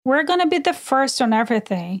We're going to be the first on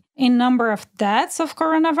everything. In number of deaths of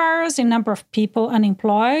coronavirus, in number of people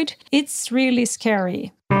unemployed, it's really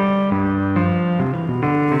scary.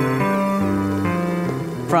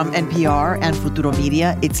 From NPR and Futuro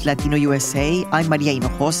Media, it's Latino USA. I'm Maria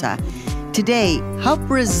Hinojosa. Today, how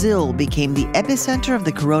Brazil became the epicenter of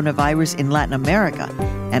the coronavirus in Latin America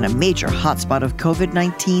and a major hotspot of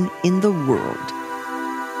COVID-19 in the world.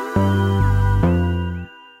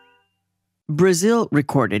 Brazil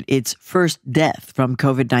recorded its first death from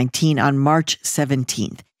COVID-19 on March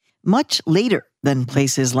 17th, much later than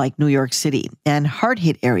places like New York City and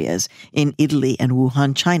hard-hit areas in Italy and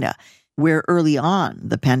Wuhan, China, where early on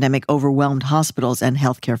the pandemic overwhelmed hospitals and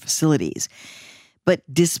healthcare facilities. But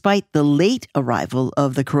despite the late arrival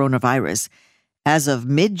of the coronavirus, as of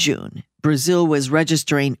mid-June, Brazil was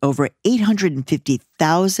registering over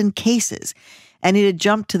 850,000 cases, and it had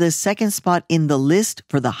jumped to the second spot in the list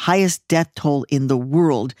for the highest death toll in the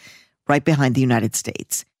world, right behind the United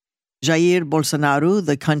States. Jair Bolsonaro,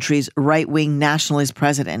 the country's right-wing nationalist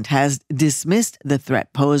president, has dismissed the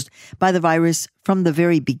threat posed by the virus from the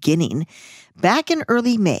very beginning. Back in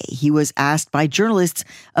early May, he was asked by journalists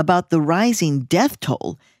about the rising death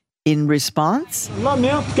toll. In response,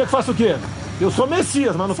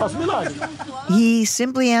 he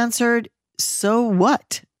simply answered, "So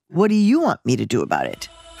what? What do you want me to do about it?"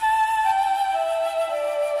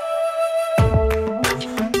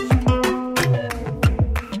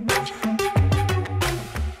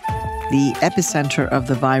 The epicenter of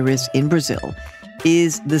the virus in Brazil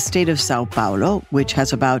is the state of Sao Paulo, which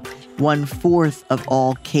has about 1/4 of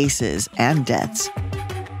all cases and deaths.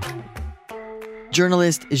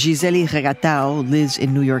 Journalist Gisele Regatao lives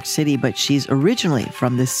in New York City, but she's originally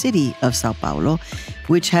from the city of Sao Paulo,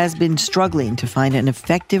 which has been struggling to find an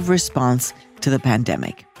effective response to the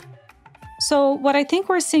pandemic. So what I think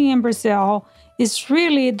we're seeing in Brazil is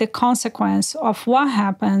really the consequence of what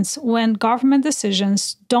happens when government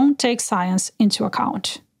decisions don't take science into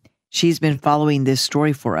account. She's been following this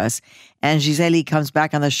story for us, and Gisele comes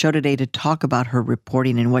back on the show today to talk about her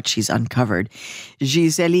reporting and what she's uncovered.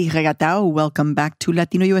 Gisele Regatao, welcome back to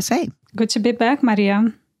Latino USA. Good to be back,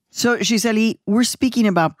 Maria. So, Gisele, we're speaking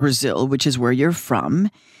about Brazil, which is where you're from,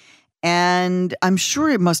 and I'm sure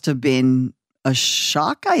it must have been a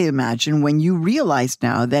shock, I imagine, when you realize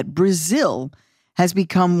now that Brazil has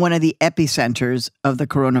become one of the epicenters of the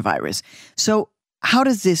coronavirus. So how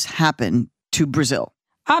does this happen to Brazil?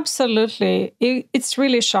 Absolutely. It's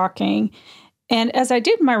really shocking. And as I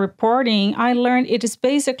did my reporting, I learned it is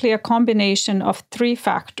basically a combination of 3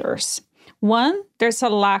 factors. One, there's a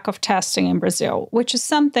lack of testing in Brazil, which is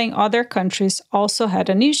something other countries also had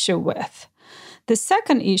an issue with. The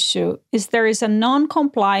second issue is there is a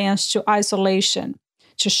non-compliance to isolation,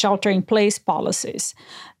 to shelter-in-place policies.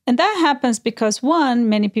 And that happens because, one,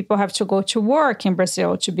 many people have to go to work in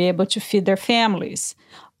Brazil to be able to feed their families.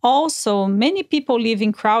 Also, many people live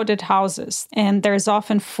in crowded houses, and there's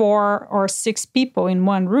often 4 or 6 people in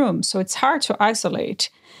one room, so it's hard to isolate.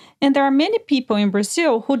 And there are many people in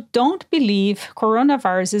Brazil who don't believe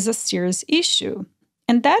coronavirus is a serious issue.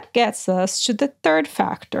 And that gets us to the third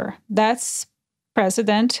factor. That's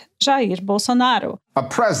President Jair Bolsonaro. A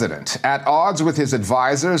president at odds with his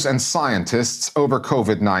advisors and scientists over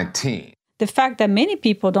COVID-19. The fact that many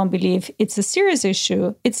people don't believe it's a serious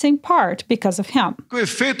issue, it's in part because of him. O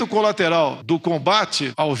efeito colateral do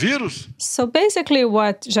combate ao vírus? So basically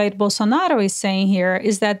what Jair Bolsonaro is saying here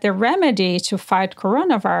is that the remedy to fight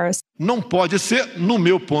coronavirus Não pode ser, no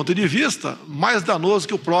meu ponto de vista, mais danoso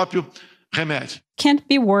que o próprio remédio. Can't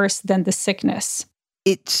be worse than the sickness.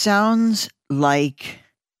 It sounds like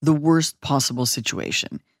the worst possible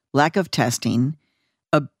situation. Lack of testing,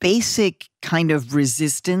 a basic kind of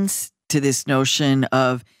resistance to this notion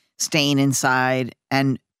of staying inside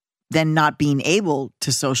and then not being able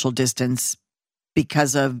to social distance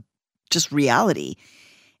because of just reality.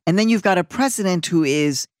 And then you've got a president who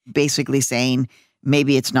is basically saying,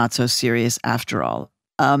 maybe it's not so serious after all.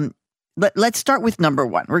 Let's start with number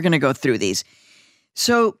 1. We're going to go through these.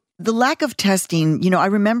 So the lack of testing, I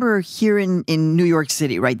remember here in New York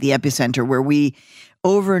City, right, the epicenter, where we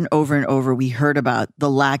over and over and over, we heard about the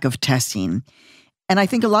lack of testing. And I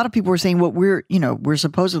think a lot of people were saying, well, we're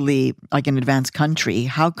supposedly like an advanced country.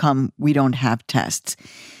 How come we don't have tests?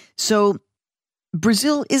 So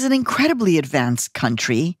Brazil is an incredibly advanced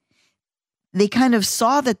country. They kind of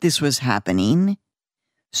saw that this was happening.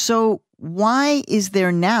 So why is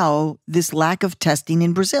there now this lack of testing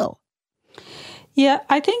in Brazil? Yeah,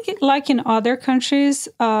 I think like in other countries,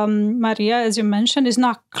 Maria, as you mentioned, it's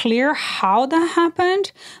not clear how that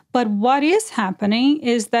happened. But what is happening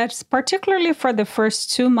is that particularly for the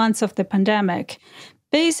first 2 months of the pandemic,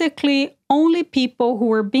 Basically, only people who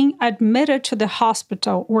were being admitted to the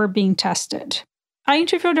hospital were being tested. I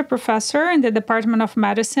interviewed a professor in the Department of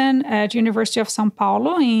Medicine at University of São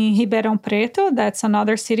Paulo in Ribeirão Preto. That's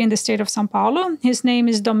another city in the state of São Paulo. His name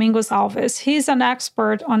is Domingos Alves. He's an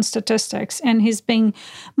expert on statistics, and he's been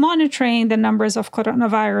monitoring the numbers of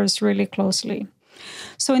coronavirus really closely.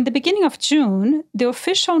 So in the beginning of June, the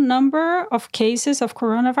official number of cases of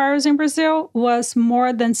coronavirus in Brazil was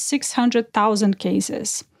more than 600,000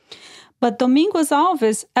 cases. But Domingos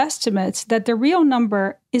Alves estimates that the real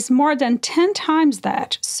number is more than 10 times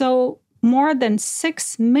that, so more than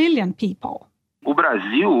 6 million people. O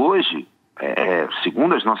Brasil hoje,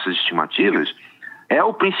 segundo as nossas estimativas, é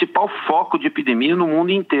o principal foco de epidemia no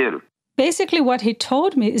mundo inteiro. Basically, what he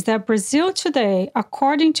told me is that Brazil today,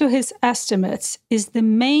 according to his estimates, is the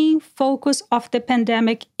main focus of the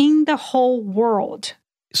pandemic in the whole world.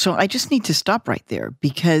 So I just need to stop right there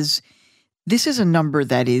because this is a number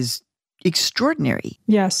that is extraordinary.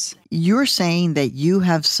 Yes. You're saying that you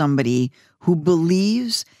have somebody who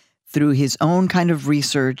believes through his own kind of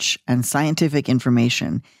research and scientific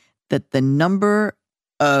information that the number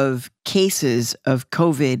of cases of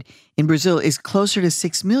COVID in Brazil is closer to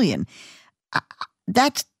 6 million.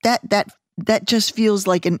 That just feels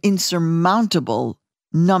like an insurmountable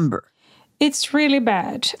number. It's really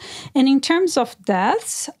bad. And in terms of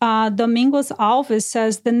deaths, Domingos Alves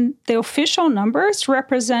says the official numbers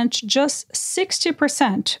represent just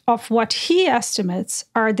 60% of what he estimates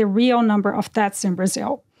are the real number of deaths in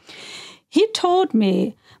Brazil. He told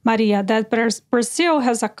me, Maria, that Brazil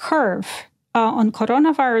has a curve on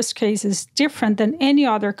coronavirus cases different than any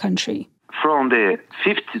other country. From the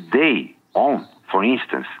 50th day on, for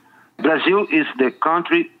instance, Brazil is the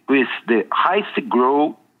country with the highest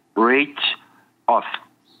growth rate of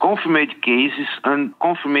confirmed cases and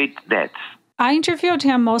confirmed deaths. I interviewed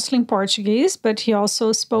him mostly in Portuguese, but he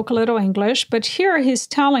also spoke a little English. But here he's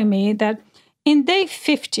telling me that in day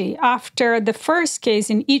 50, after the first case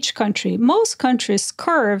in each country, most countries'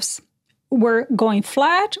 curves were going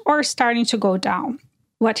flat or starting to go down.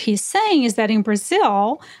 What he's saying is that in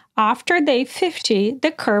Brazil, after day 50,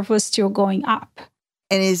 the curve was still going up.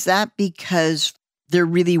 And is that because there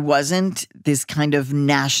really wasn't this kind of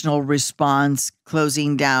national response,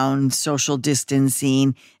 closing down, social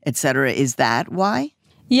distancing, et cetera? Is that why?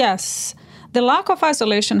 Yes. The lack of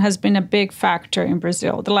isolation has been a big factor in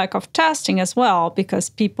Brazil. The lack of testing as well, because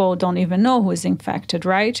people don't even know who is infected,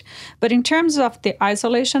 right? But in terms of the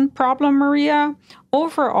isolation problem, Maria,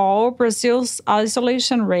 overall, Brazil's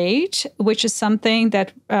isolation rate, which is something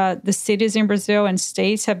that the cities in Brazil and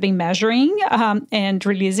states have been measuring and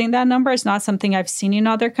releasing that number, is not something I've seen in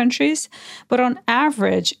other countries. But on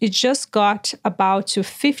average, it just got about to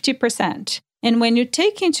 50%. And when you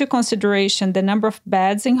take into consideration the number of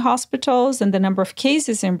beds in hospitals and the number of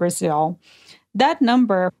cases in Brazil, that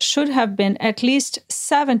number should have been at least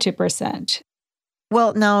 70%.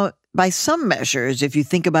 Well, now, by some measures, if you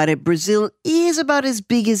think about it, Brazil is about as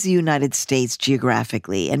big as the United States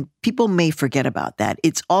geographically, and people may forget about that.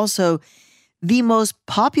 It's also the most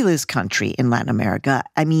populous country in Latin America.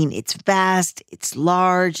 I mean, it's vast, it's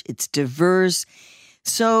large, it's diverse.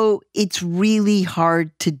 So it's really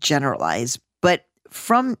hard to generalize. But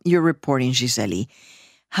from your reporting, Gisele,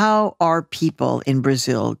 how are people in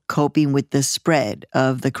Brazil coping with the spread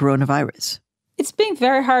of the coronavirus? It's been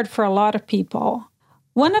very hard for a lot of people.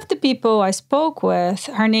 One of the people I spoke with,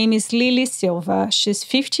 her name is Lili Silva. She's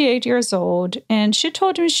 58 years old, and she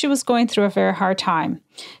told me she was going through a very hard time.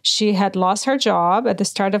 She had lost her job at the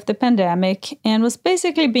start of the pandemic and was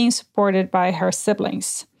basically being supported by her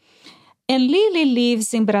siblings. And Lili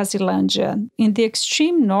lives in Brasilândia, in the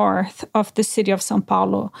extreme north of the city of São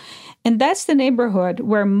Paulo. And that's the neighborhood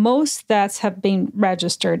where most deaths have been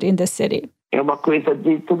registered in the city. É uma coisa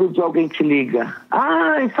de todo dia alguém te liga.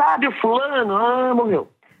 Sabe, fulano, morreu.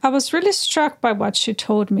 I was really struck by what she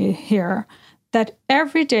told me here, that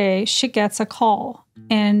every day she gets a call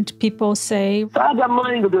and people say, Sabe a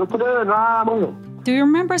mãe do Beltrano, morreu. Do you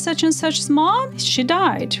remember such and such's mom? She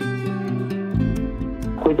died.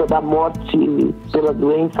 A coisa da morte pela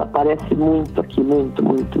doença aparece muito aqui,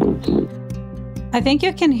 muito. I think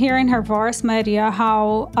you can hear in her voice, Maria,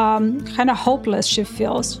 how kind of hopeless she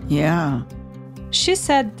feels. Yeah. She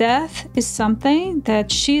said death is something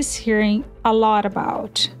that she's hearing a lot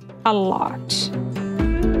about. A lot.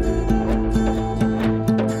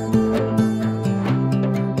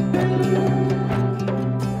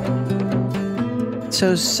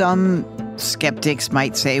 So some skeptics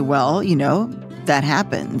might say, well, that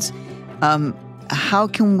happens. How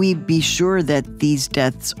can we be sure that these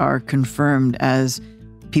deaths are confirmed as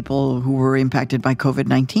people who were impacted by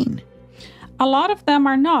COVID-19? A lot of them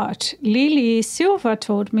are not. Lily Silva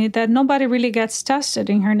told me that nobody really gets tested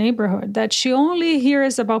in her neighborhood, that she only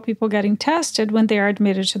hears about people getting tested when they are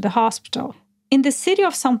admitted to the hospital. In the city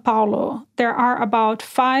of São Paulo, there are about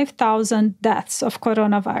 5,000 deaths of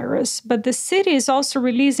coronavirus, but the city is also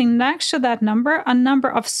releasing next to that number a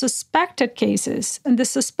number of suspected cases. And the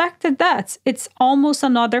suspected deaths, it's almost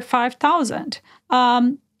another 5,000.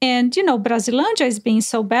 And, Brasilândia is being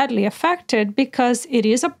so badly affected because it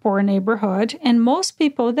is a poor neighborhood and most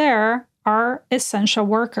people there are essential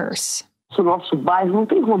workers. O nosso bairro não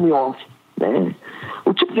tem home office, né?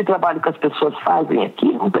 O tipo de trabalho que as pessoas fazem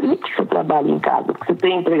aqui não permite que você trabalhe em casa, porque você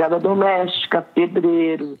tem empregada doméstica,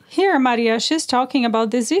 pedreiro. Here, Maria, she's talking about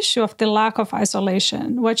this issue of the lack of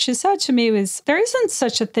isolation. What she said to me is, there isn't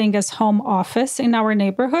such a thing as home office in our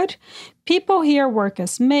neighborhood. People here work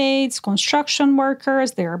as maids, construction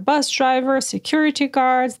workers, they are bus drivers, security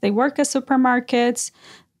guards, they work at supermarkets.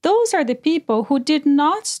 Those are the people who did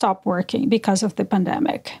not stop working because of the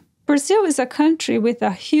pandemic. Brazil is a country with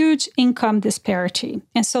a huge income disparity.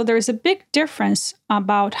 And so there's a big difference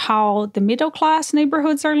about how the middle-class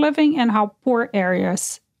neighborhoods are living and how poor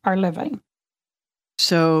areas are living.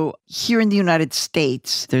 So here in the United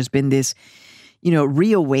States, there's been this,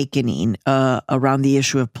 reawakening around the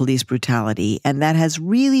issue of police brutality. And that has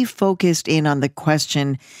really focused in on the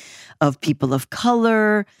question of people of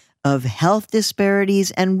color, of health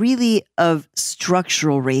disparities, and really of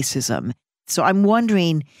structural racism. So I'm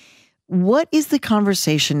wondering, what is the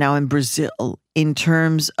conversation now in Brazil in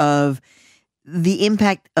terms of the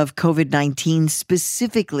impact of COVID-19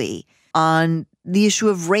 specifically on the issue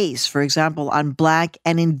of race, for example, on Black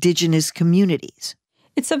and Indigenous communities?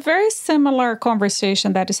 It's a very similar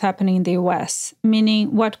conversation that is happening in the US,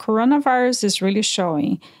 meaning what coronavirus is really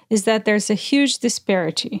showing is that there's a huge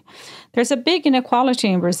disparity. There's a big inequality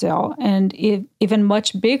in Brazil, and even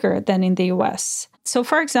much bigger than in the US. So,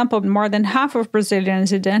 for example, more than half of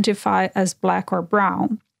Brazilians identify as Black or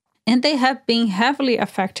brown, and they have been heavily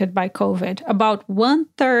affected by COVID. About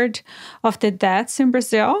 1/3 of the deaths in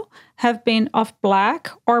Brazil have been of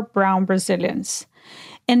Black or brown Brazilians.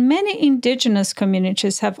 And many indigenous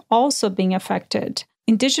communities have also been affected.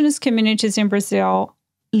 Indigenous communities in Brazil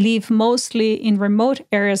live mostly in remote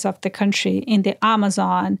areas of the country, in the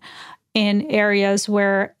Amazon, in areas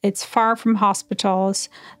where it's far from hospitals.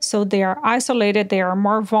 So they are isolated, they are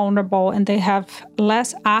more vulnerable, and they have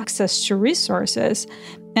less access to resources.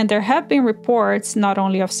 And there have been reports not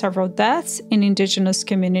only of several deaths in indigenous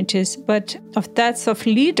communities, but of deaths of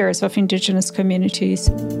leaders of indigenous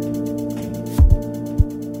communities.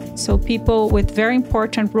 So people with very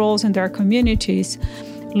important roles in their communities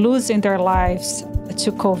losing their lives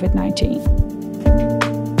to COVID-19.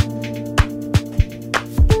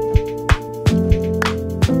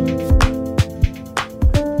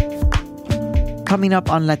 Coming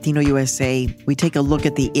up on Latino USA, we take a look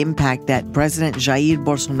at the impact that President Jair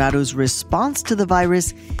Bolsonaro's response to the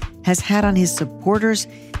virus has had on his supporters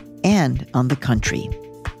and on the country.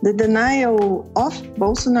 The denial of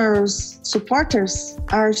Bolsonaro's supporters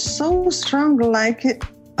are so strong, like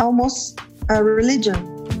almost a religion.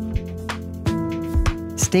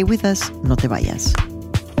 Stay with us, no te vayas.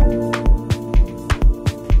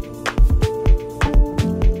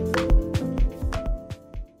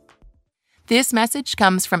 This message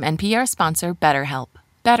comes from NPR sponsor BetterHelp.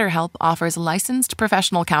 BetterHelp offers licensed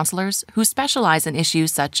professional counselors who specialize in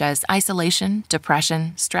issues such as isolation,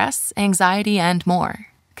 depression, stress, anxiety, and more.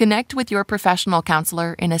 Connect with your professional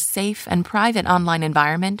counselor in a safe and private online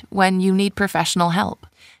environment when you need professional help.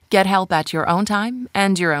 Get help at your own time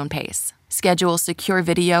and your own pace. Schedule secure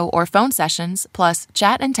video or phone sessions, plus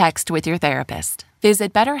chat and text with your therapist.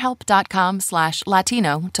 Visit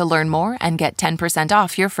BetterHelp.com/Latino to learn more and get 10%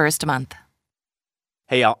 off your first month.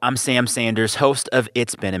 Hey y'all, I'm Sam Sanders, host of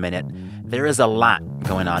It's Been a Minute. There is a lot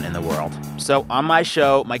going on in the world. So on my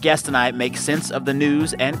show, my guest and I make sense of the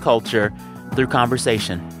news and culture through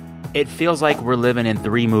conversation. It feels like we're living in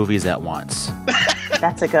 3 movies at once.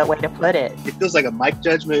 That's a good way to put it. It feels like a Mike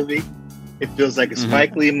Judge movie. It feels like a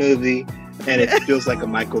Spike Lee movie. And it feels like a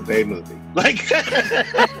Michael Bay movie.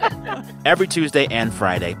 Every Tuesday and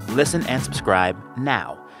Friday, listen and subscribe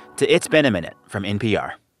now to It's Been a Minute from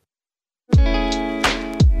NPR.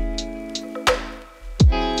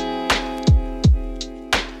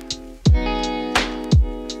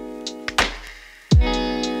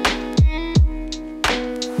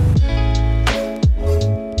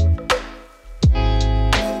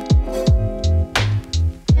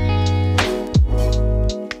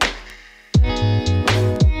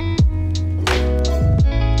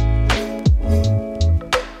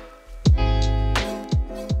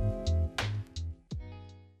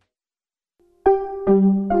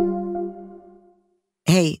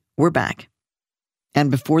 We're back.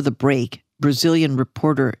 And before the break, Brazilian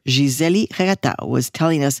reporter Gisele Reatão was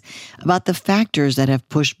telling us about the factors that have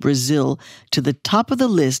pushed Brazil to the top of the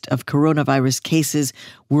list of coronavirus cases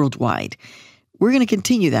worldwide. We're going to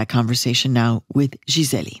continue that conversation now with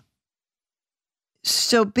Gisele.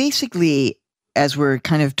 So basically, as we're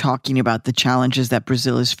kind of talking about the challenges that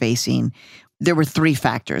Brazil is facing, there were three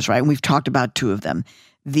factors, right? And we've talked about two of them.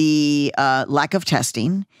 The lack of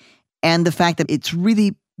testing and the fact that it's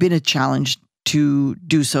really been a challenge to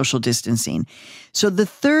do social distancing. So the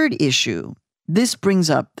third issue, this brings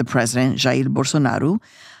up the president, Jair Bolsonaro.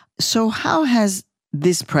 So how has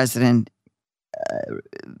this president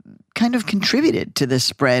kind of contributed to the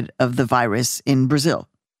spread of the virus in Brazil?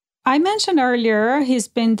 I mentioned earlier he's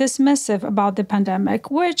been dismissive about the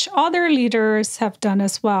pandemic, which other leaders have done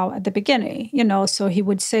as well at the beginning. So he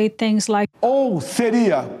would say things like, ou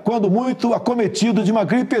seria, quando muito, acometido de uma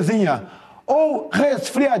gripezinha, ou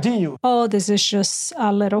resfriadinho. Oh, this is just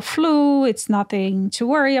a little flu. It's nothing to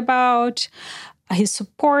worry about. His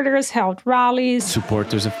supporters held rallies.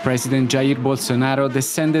 Supporters of President Jair Bolsonaro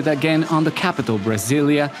descended again on the capital,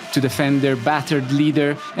 Brasilia, to defend their battered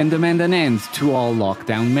leader and demand an end to all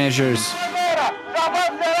lockdown measures.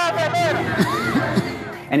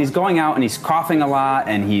 And he's going out and he's coughing a lot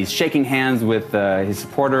and he's shaking hands with his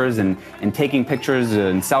supporters and taking pictures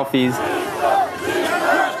and selfies.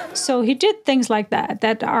 So he did things like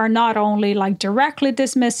that are not only like directly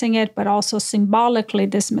dismissing it, but also symbolically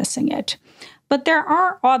dismissing it. But there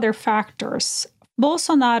are other factors.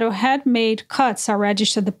 Bolsonaro had made cuts already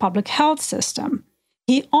to the public health system.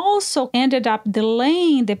 He also ended up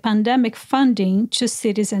delaying the pandemic funding to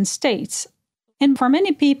cities and states. And for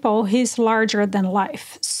many people, he's larger than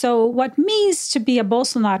life. So what means to be a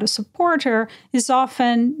Bolsonaro supporter is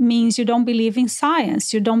often means you don't believe in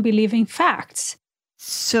science, you don't believe in facts.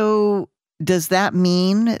 So does that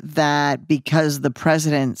mean that because the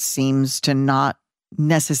president seems to not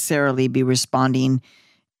necessarily be responding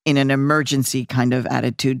in an emergency kind of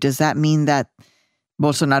attitude, does that mean that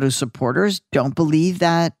Bolsonaro supporters don't believe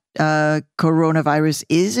that coronavirus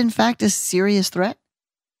is in fact a serious threat?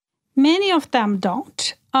 Many of them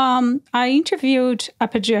don't. I interviewed a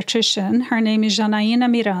pediatrician. Her name is Janaína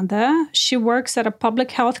Miranda. She works at a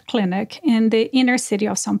public health clinic in the inner city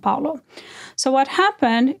of São Paulo. So what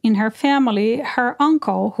happened in her family, her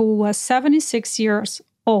uncle, who was 76 years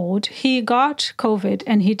old, he got COVID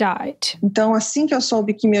and he died. Então, assim que eu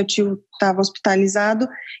soube que meu tio estava hospitalizado,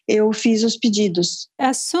 eu fiz os pedidos.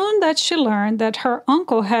 As soon that she learned that her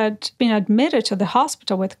uncle had been admitted to the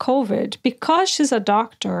hospital with COVID, because she's a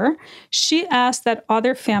doctor, she asked that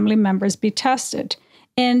other family members be tested.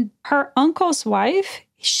 And her uncle's wife,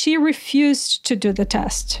 she refused to do the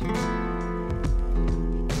test.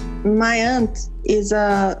 My aunt is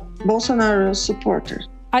a Bolsonaro supporter.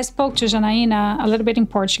 I spoke to Janaína a little bit in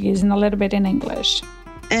Portuguese and a little bit in English.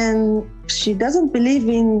 And she doesn't believe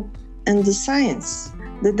in the science.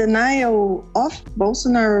 The denial of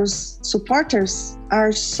Bolsonaro's supporters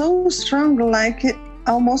are so strong, like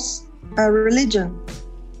almost a religion.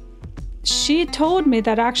 She told me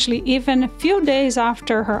that actually even a few days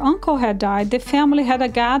after her uncle had died, the family had a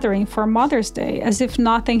gathering for Mother's Day as if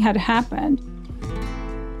nothing had happened.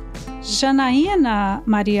 Janaína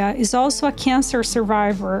Maria is also a cancer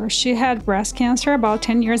survivor. She had breast cancer about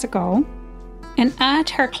 10 years ago. And at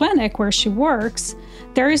her clinic where she works,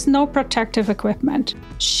 there is no protective equipment.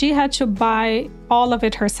 She had to buy all of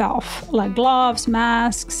it herself, like gloves,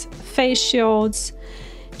 masks, face shields.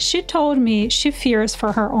 She told me she fears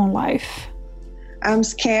for her own life. I'm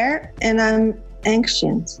scared and I'm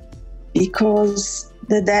anxious because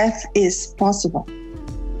the death is possible.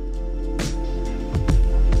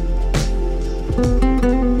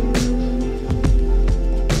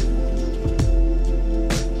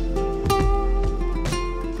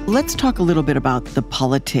 Let's talk a little bit about the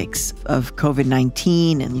politics of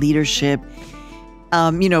COVID-19 and leadership.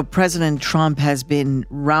 President Trump has been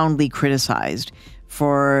roundly criticized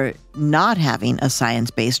for not having a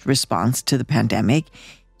science-based response to the pandemic.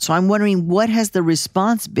 So I'm wondering, what has the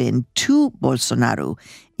response been to Bolsonaro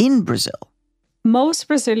in Brazil? Most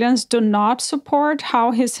Brazilians do not support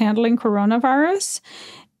how he's handling coronavirus.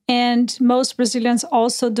 And most Brazilians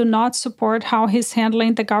also do not support how he's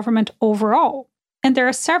handling the government overall. And there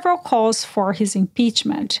are several calls for his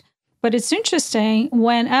impeachment. But it's interesting,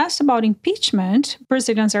 when asked about impeachment,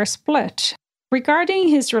 Brazilians are split. Regarding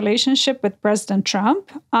his relationship with President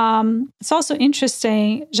Trump, it's also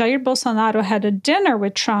interesting, Jair Bolsonaro had a dinner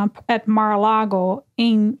with Trump at Mar-a-Lago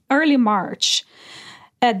in early March.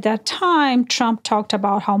 At that time, Trump talked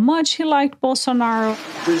about how much he liked Bolsonaro.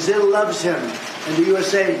 Brazil loves him, and the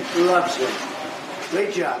USA loves him.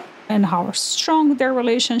 Great job. and how strong their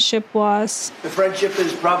relationship was. The friendship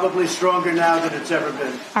is probably stronger now than it's ever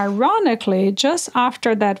been. Ironically, just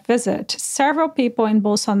after that visit, several people in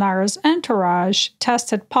Bolsonaro's entourage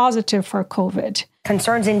tested positive for COVID.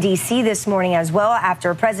 Concerns in D.C. this morning as well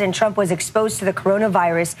after President Trump was exposed to the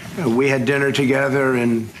coronavirus. We had dinner together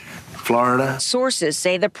in Florida. Sources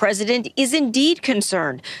say the president is indeed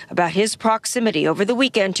concerned about his proximity over the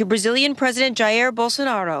weekend to Brazilian President Jair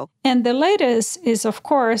Bolsonaro. And the latest is, of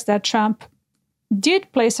course, that Trump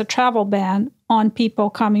did place a travel ban on people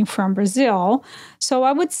coming from Brazil. So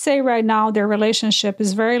I would say right now their relationship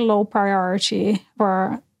is very low priority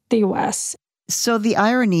for the U.S. So the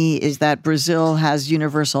irony is that Brazil has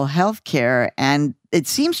universal health care, and it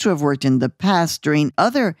seems to have worked in the past during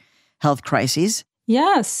other health crises.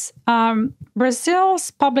 Yes.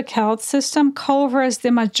 Brazil's public health system covers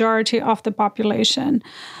the majority of the population.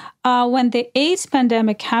 When the AIDS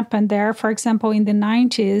pandemic happened there, for example, in the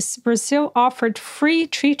 90s, Brazil offered free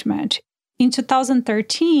treatment. In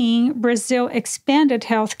 2013, Brazil expanded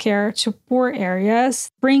healthcare to poor areas,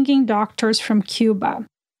 bringing doctors from Cuba.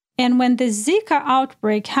 And when the Zika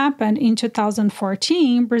outbreak happened in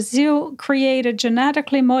 2014, Brazil created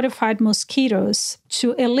genetically modified mosquitoes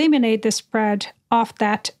to eliminate the spread of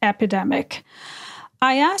that epidemic.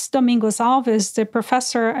 I asked Domingos Alves, the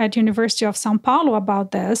professor at University of São Paulo,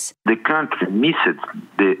 about this. The country missed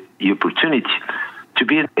the opportunity to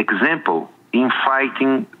be an example in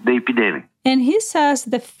fighting the epidemic. And he says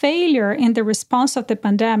the failure in the response of the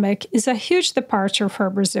pandemic is a huge departure for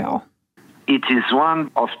Brazil. It is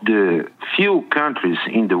one of the few countries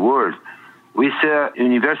in the world with a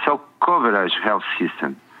universal coverage health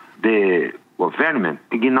system. The government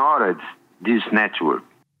ignored this network.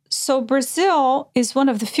 So Brazil is one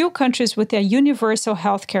of the few countries with a universal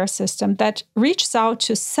healthcare system that reaches out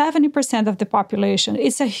to 70% of the population.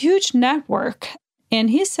 It's a huge network. And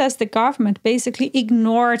he says the government basically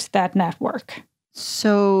ignored that network.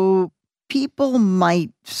 So people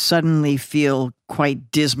might suddenly feel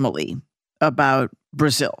quite dismally about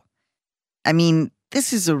Brazil. I mean,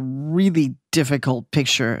 this is a really difficult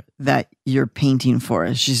picture that you're painting for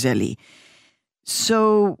us, Gisele.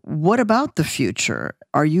 So what about the future?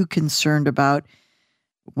 Are you concerned about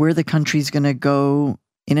where the country's going to go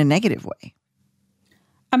in a negative way?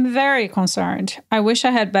 I'm very concerned. I wish I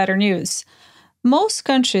had better news. Most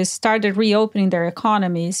countries started reopening their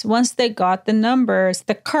economies once they got the numbers,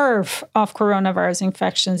 the curve of coronavirus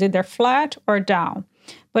infections, either flat or down.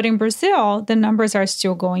 But in Brazil, the numbers are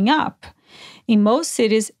still going up. In most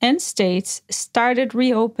cities and states started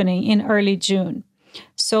reopening in early June.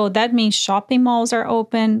 So that means shopping malls are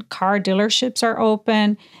open, car dealerships are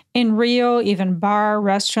open. In Rio, even bar,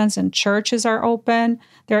 restaurants, and churches are open.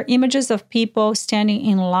 There are images of people standing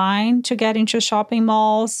in line to get into shopping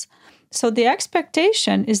malls. So the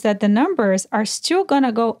expectation is that the numbers are still going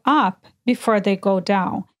to go up before they go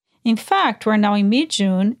down. In fact, we're now in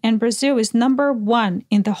mid-June, and Brazil is number 1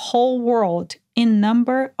 in the whole world in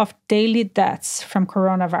number of daily deaths from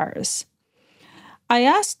coronavirus. I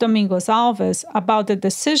asked Domingos Alves about the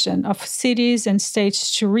decision of cities and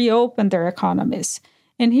states to reopen their economies.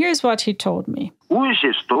 And here's what he told me. Os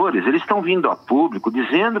gestores, eles estão vindo a público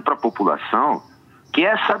dizendo para a população que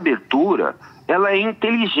essa abertura ela é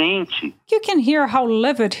inteligente. You can hear how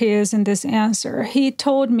livid he is in this answer. He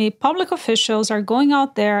told me public officials are going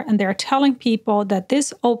out there and they're telling people that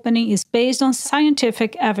this opening is based on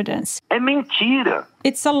scientific evidence. É mentira.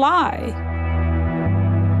 It's a lie.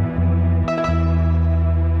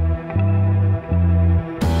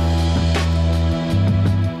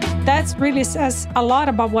 That really says a lot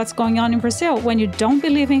about what's going on in Brazil. When you don't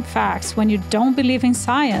believe in facts, when you don't believe in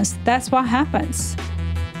science, that's what happens.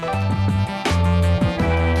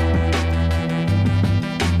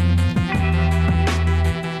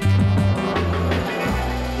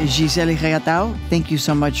 Gisele Reatão, thank you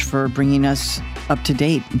so much for bringing us up to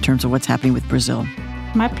date in terms of what's happening with Brazil.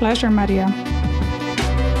 My pleasure, Maria.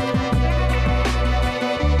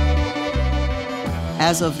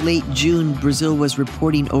 As of late June, Brazil was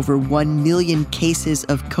reporting over 1 million cases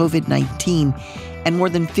of COVID-19 and more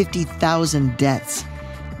than 50,000 deaths.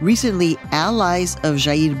 Recently, allies of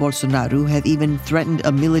Jair Bolsonaro have even threatened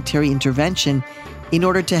a military intervention in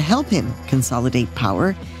order to help him consolidate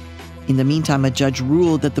power. In the meantime, a judge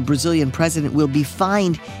ruled that the Brazilian president will be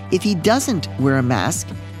fined if he doesn't wear a mask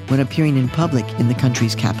when appearing in public in the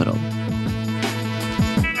country's capital.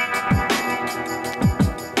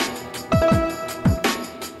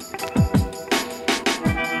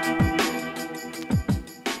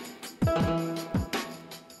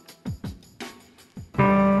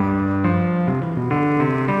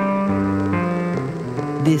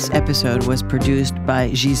 This episode was produced by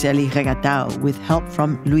Giseli Regatao with help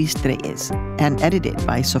from Luis Treyes and edited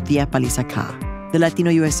by Sofia Palizaca. The Latino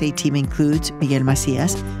USA team includes Miguel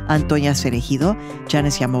Macias, Antonia Cerejido,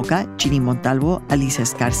 Janice Yamoca, Chini Montalvo, Alicia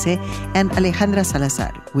Escarce, and Alejandra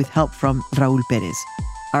Salazar, with help from Raul Perez.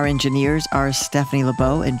 Our engineers are Stephanie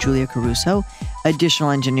Lebeau and Julia Caruso. Additional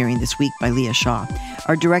engineering this week by Leah Shaw.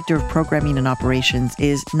 Our director of programming and operations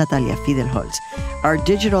is Natalia Fidelholz. Our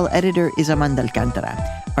digital editor is Amanda Alcantara.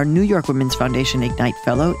 Our New York Women's Foundation Ignite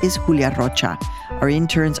Fellow is Julia Rocha. Our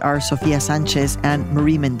interns are Sofia Sanchez and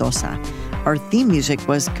Marie Mendoza. Our theme music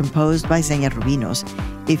was composed by Xenia Rubinos.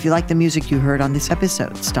 If you like the music you heard on this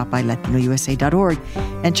episode, stop by latinousa.org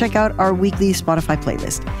and check out our weekly Spotify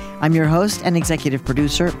playlist. I'm your host and executive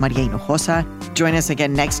producer, Maria Hinojosa. Join us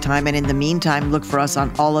again next time, and in the meantime, look for us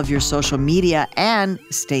on all of your social media and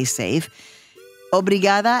stay safe.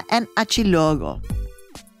 Obrigada and achilogo.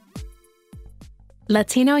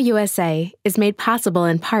 Latino USA is made possible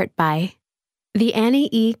in part by the Annie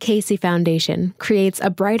E. Casey Foundation creates a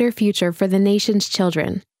brighter future for the nation's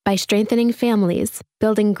children by strengthening families,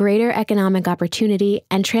 building greater economic opportunity,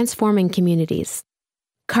 and transforming communities.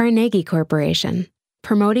 Carnegie Corporation,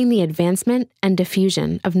 promoting the advancement and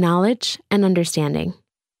diffusion of knowledge and understanding.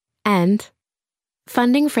 And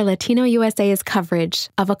funding for Latino USA's coverage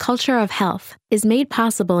of a culture of health is made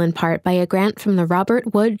possible in part by a grant from the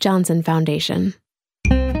Robert Wood Johnson Foundation.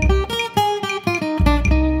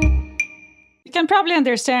 You can probably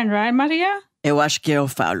understand, right, Maria? Eu acho que eu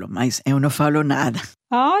falo, mas eu não falo nada.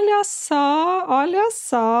 Olha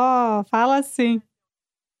só. Fala assim.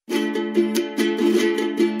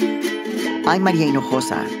 I'm Maria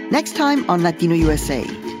Hinojosa. Next time on Latino USA,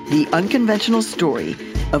 the unconventional story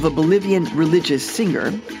of a Bolivian religious singer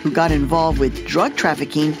who got involved with drug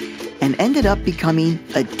trafficking and ended up becoming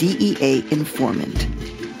a DEA informant.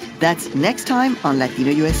 That's next time on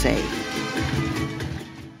Latino USA.